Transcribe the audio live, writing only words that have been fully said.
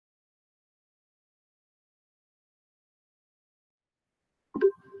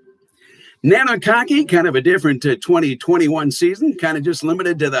Nanook hockey, kind of a different 2021 season, kind of just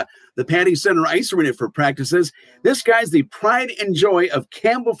limited to the Patty Center Ice Arena for practices. This guy's the pride and joy of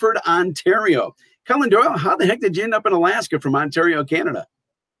Campbellford, Ontario. Colin Doyle, how the heck did you end up in Alaska from Ontario, Canada?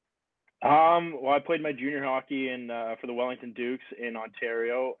 Well, I played my junior hockey for the Wellington Dukes in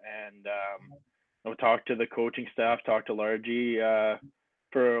Ontario, and I talked to the coaching staff, talked to Largy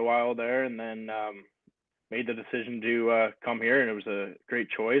for a while there, and then made the decision to come here, and it was a great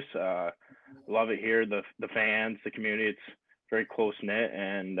choice. Love it here, the fans, the community. It's very close knit,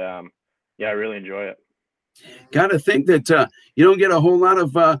 and yeah, I really enjoy it. Got to think that you don't get a whole lot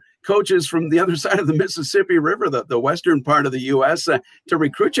of coaches from the other side of the Mississippi River, the western part of the U.S., to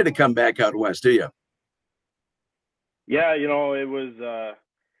recruit you to come back out west, do you? Yeah, it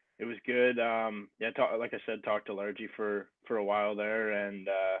was good. Yeah, like I said, talked to Largy for a while there, and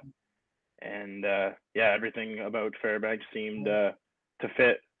yeah, everything about Fairbanks seemed to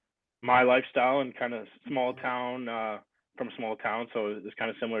fit my lifestyle and kind of small town, from a small town, so it was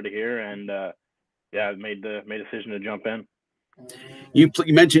kind of similar to here, and yeah, I made a decision to jump in. You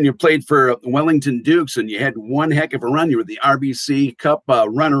mentioned you played for Wellington Dukes, and you had one heck of a run. You were the RBC Cup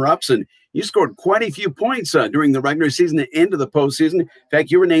runner-ups, and you scored quite a few points during the regular season and into the postseason. In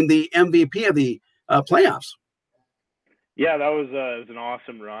fact, you were named the MVP of the playoffs. Yeah, that was it was an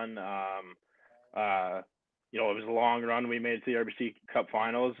awesome run. It was a long run. We made it to the RBC Cup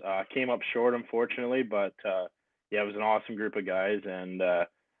Finals. Came up short, unfortunately, but yeah, it was an awesome group of guys, and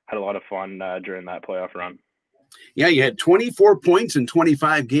had a lot of fun during that playoff run. Yeah, you had 24 points in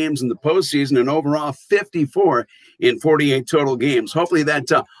 25 games in the postseason, and overall 54 in 48 total games. Hopefully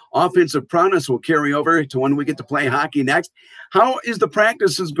that offensive promise will carry over to when we get to play hockey next. How is the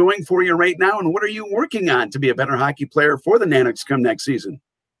practices going for you right now, and what are you working on to be a better hockey player for the Nanooks come next season?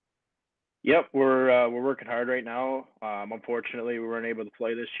 Yep, we're working hard right now. Unfortunately, we weren't able to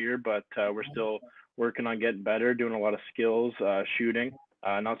play this year, but we're still working on getting better, doing a lot of skills, shooting.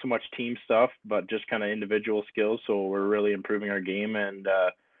 Not so much team stuff, but just kind of individual skills. So we're really improving our game, and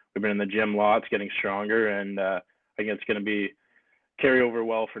we've been in the gym lots, getting stronger, and I think it's going to carry over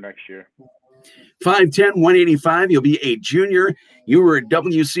well for next year. 5'10", 185. You'll be a junior. You were a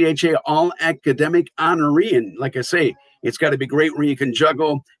WCHA All-Academic honoree, and like I say, it's got to be great when you can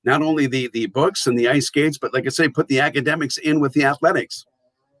juggle not only the books and the ice skates, but like I say, put the academics in with the athletics.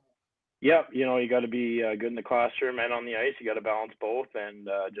 Yep, you got to be good in the classroom and on the ice. You got to balance both, and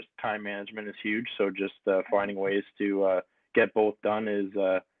just time management is huge. So just finding ways to get both done is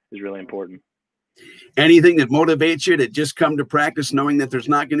really important. Anything that motivates you to just come to practice knowing that there's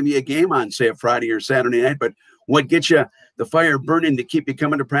not going to be a game on, say, a Friday or Saturday night, but what gets you the fire burning to keep you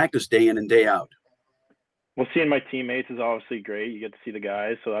coming to practice day in and day out? Well, seeing my teammates is obviously great. You get to see the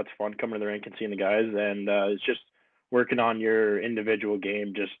guys, so that's fun coming to the rink and seeing the guys. And it's just working on your individual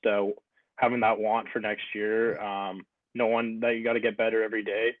game, just having that want for next year, knowing that you got to get better every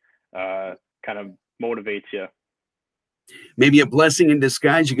day, kind of motivates you. Maybe a blessing in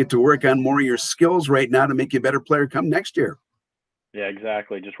disguise. You get to work on more of your skills right now to make you a better player come next year. Yeah,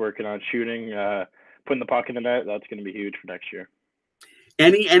 exactly. Just working on shooting, putting the puck in the net. That's going to be huge for next year.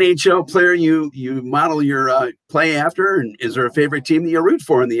 Any NHL player you model your play after? And is there a favorite team that you root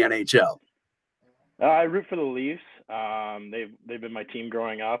for in the NHL? I root for the Leafs. They've been my team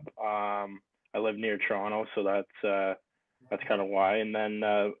growing up. I live near Toronto, so that's kind of why. And then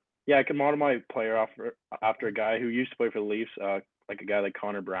yeah, I can model my player after a guy who used to play for the Leafs, like a guy like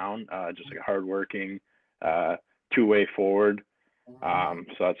Connor Brown, just like a hardworking, two-way forward. So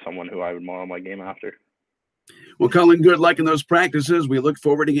that's someone who I would model my game after. Well, Colin, good luck in those practices. We look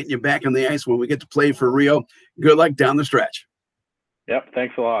forward to getting you back on the ice when we get to play for Rio. Good luck down the stretch. Yep,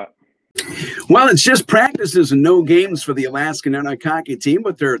 thanks a lot. Well, it's just practices and no games for the Alaska Nanooks hockey team,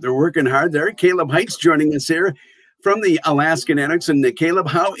 but they're working hard there. Caleb Hite's joining us here from the Alaska Nanooks. And Caleb,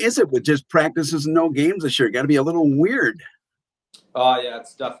 how is it with just practices and no games this year? Got to be a little weird. Yeah,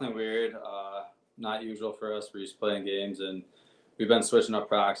 it's definitely weird. Not usual for us. We're used to playing games, and we've been switching up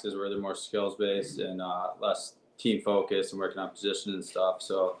practices where they're more skills based and less team focused and working on position and stuff.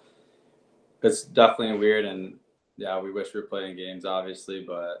 So it's definitely weird. And yeah, we wish we were playing games, obviously,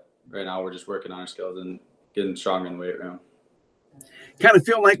 but right now we're just working on our skills and getting stronger in the weight room. Kind of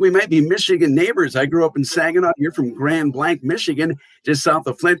feel like we might be Michigan neighbors. I grew up in Saginaw. You're from Grand Blanc, Michigan, just south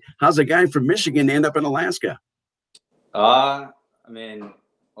of Flint. How's a guy from Michigan end up in Alaska? I mean,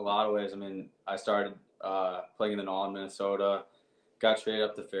 a lot of ways. I mean, I started playing in the Knoll in Minnesota, got traded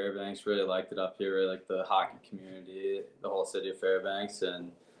up to Fairbanks, really liked it up here, really liked the hockey community, the whole city of Fairbanks,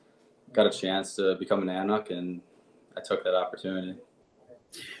 and got a chance to become a Nanook, and I took that opportunity.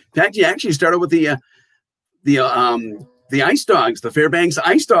 In fact, you actually started with the the Ice Dogs, the Fairbanks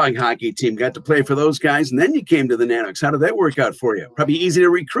Ice Dog hockey team, got to play for those guys, and then you came to the Nanooks. How did that work out for you? Probably easy to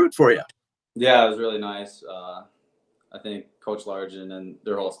recruit for you. Yeah, it was really nice. I think Coach Largen and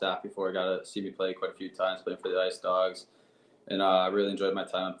their whole staff before got to see me play quite a few times playing for the Ice Dogs. And I really enjoyed my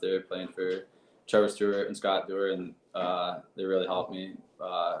time up there playing for Trevor Stewart and Scott Dewar, and they really helped me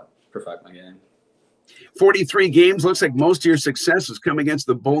perfect my game. 43 games. Looks like most of your success has come against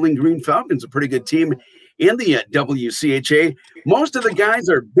the Bowling Green Falcons, a pretty good team in the WCHA. Most of the guys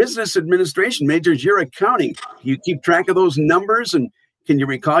are business administration majors. You're accounting. You keep track of those numbers, and can you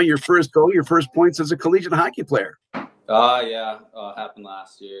recall your first goal, your first points as a collegiate hockey player? Yeah, happened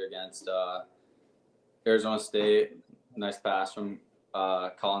last year against Arizona State. Nice pass from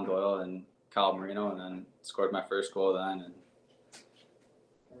Colin Doyle and Kyle Marino, and then scored my first goal then, and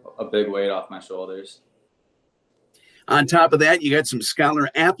a big weight off my shoulders. On top of that, you got some scholar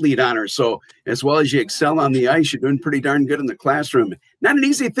athlete honors. So as well as you excel on the ice, you're doing pretty darn good in the classroom. Not an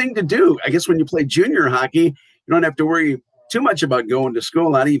easy thing to do. I guess when you play junior hockey, you don't have to worry too much about going to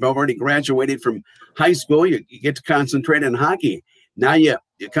school. You've already graduated from high school. You get to concentrate on hockey. Now you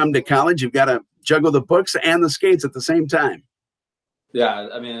come to college, you've got to juggle the books and the skates at the same time. Yeah,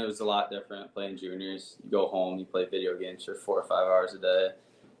 I mean, it was a lot different playing juniors. You go home, you play video games for 4 or 5 hours a day.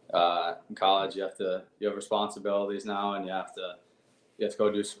 In college, you have responsibilities now, and you have to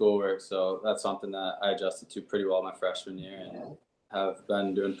go do schoolwork. So that's something that I adjusted to pretty well my freshman year, and have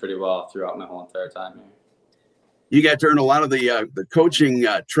been doing pretty well throughout my whole entire time here. You got to earn a lot of the coaching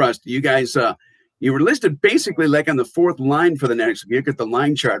trust. You guys, you were listed basically like on the fourth line for the next. You get the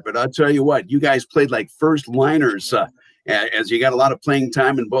line chart, but I'll tell you what, you guys played like first liners. As you got a lot of playing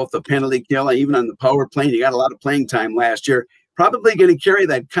time in both the penalty kill and even on the power play. You got a lot of playing time last year. Probably going to carry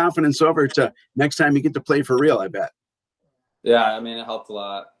that confidence over to next time you get to play for real, I bet. Yeah, I mean, it helped a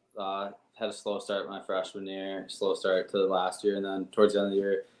lot. Had a slow start my freshman year, slow start to the last year, and then towards the end of the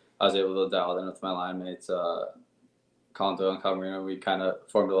year, I was able to dial in with my line mates, Colin, Doyle, and Marino. We kind of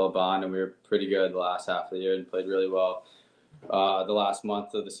formed a little bond, and we were pretty good the last half of the year and played really well. The last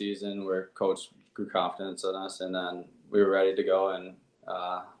month of the season, where Coach grew confidence in us, and then we were ready to go, and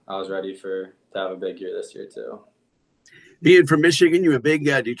I was ready to have a big year this year too. Being from Michigan, you a big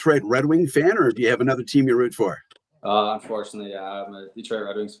Detroit Red Wing fan, or do you have another team you root for? Unfortunately, yeah, I'm a Detroit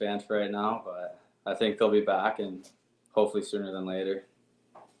Red Wings fan for right now, but I think they'll be back, and hopefully sooner than later.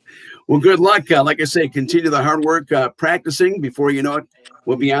 Well, good luck. Like I say, continue the hard work practicing. Before you know it,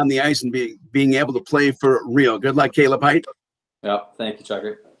 we'll be on the ice and being able to play for real. Good luck, Caleb Hite. Yep. Thank you,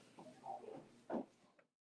 Chucker.